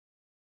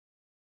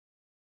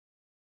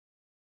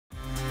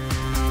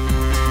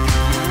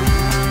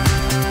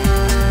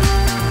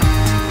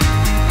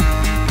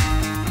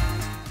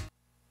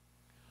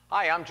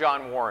Hi, I'm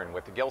John Warren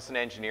with the Gilson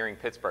Engineering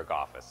Pittsburgh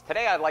office.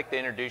 Today I'd like to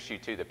introduce you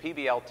to the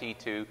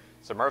PBLT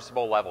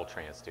Submersible level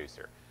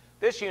transducer.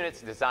 This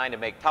unit's designed to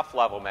make tough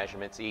level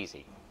measurements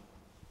easy.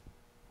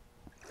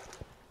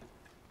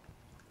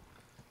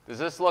 Does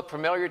this look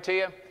familiar to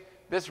you?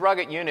 This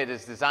rugged unit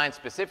is designed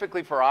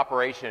specifically for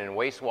operation in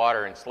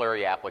wastewater and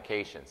slurry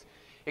applications.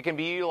 It can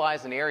be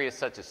utilized in areas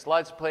such as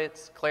sludge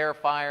pits,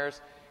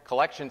 clarifiers,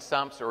 collection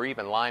sumps, or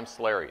even lime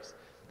slurries.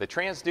 The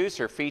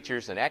transducer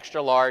features an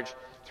extra large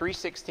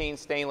 3/16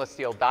 stainless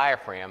steel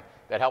diaphragm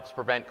that helps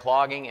prevent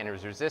clogging and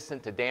is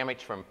resistant to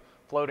damage from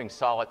floating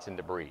solids and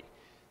debris.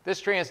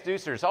 This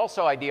transducer is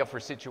also ideal for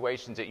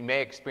situations that you may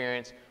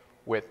experience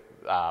with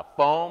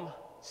foam,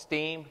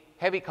 steam,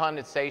 heavy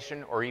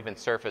condensation, or even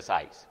surface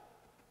ice.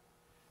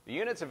 The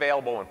unit's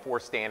available in 4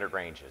 standard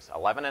ranges: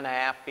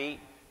 11.5 feet,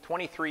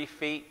 23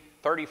 feet,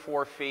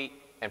 34 feet,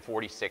 and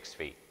 46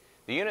 feet.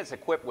 The unit's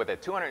equipped with a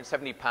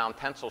 270-pound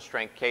tensile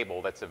strength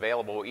cable that's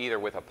available either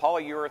with a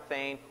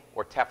polyurethane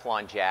or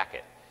Teflon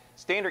jacket.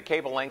 Standard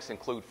cable lengths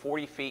include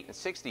 40 feet and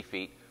 60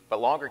 feet,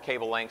 but longer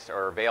cable lengths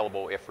are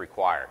available if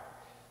required.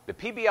 The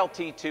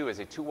PBLT2 is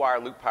a 2-wire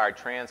loop-powered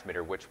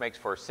transmitter, which makes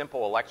for a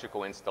simple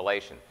electrical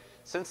installation.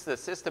 Since the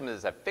system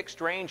is a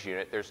fixed-range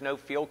unit, there's no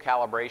field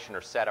calibration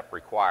or setup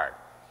required.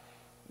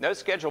 No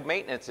scheduled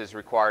maintenance is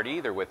required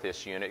either with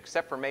this unit,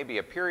 except for maybe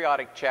a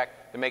periodic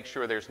check to make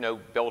sure there's no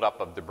buildup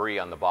of debris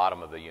on the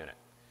bottom of the unit.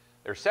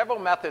 There are several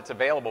methods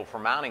available for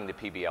mounting the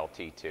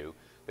PBLT2.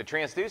 The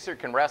transducer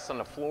can rest on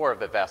the floor of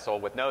the vessel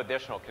with no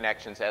additional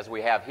connections, as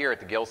we have here at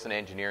the Gilson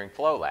Engineering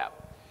Flow Lab.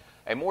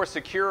 A more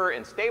secure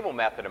and stable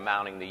method of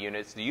mounting the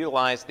unit is to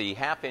utilize the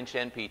 1/2-inch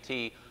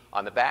NPT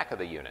on the back of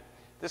the unit.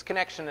 This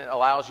connection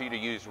allows you to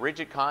use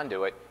rigid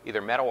conduit,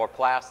 either metal or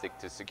plastic,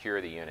 to secure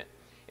the unit.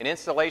 In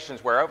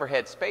installations where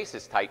overhead space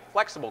is tight,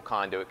 flexible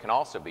conduit can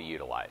also be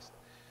utilized.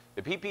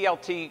 The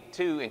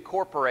PBLT2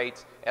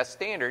 incorporates, as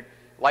standard,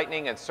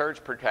 lightning and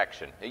surge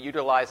protection. It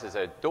utilizes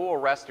a dual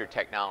arrestor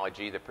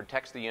technology that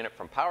protects the unit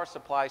from power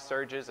supply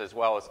surges as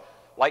well as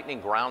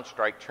lightning ground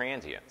strike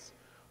transients.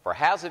 For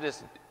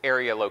hazardous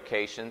area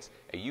locations,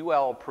 a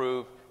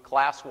UL-approved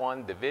Class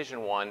 1,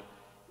 Division 1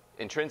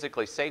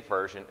 intrinsically safe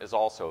version is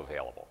also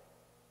available.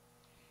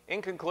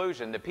 In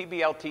conclusion, the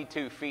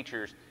PBLT2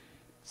 features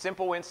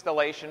simple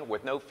installation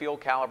with no field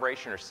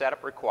calibration or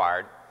setup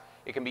required.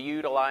 It can be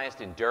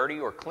utilized in dirty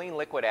or clean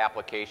liquid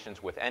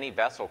applications with any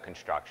vessel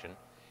construction.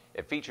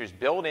 It features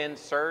built-in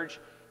surge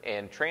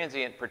and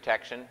transient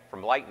protection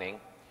from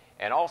lightning,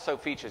 and also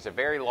features a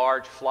very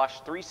large flush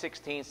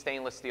 3/16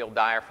 stainless steel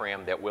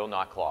diaphragm that will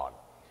not clog.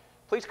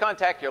 Please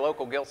contact your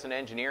local Gilson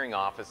Engineering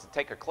office to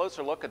take a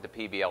closer look at the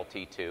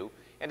PBLT2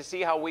 and to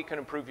see how we can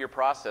improve your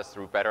process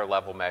through better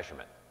level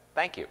measurement.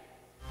 Thank you.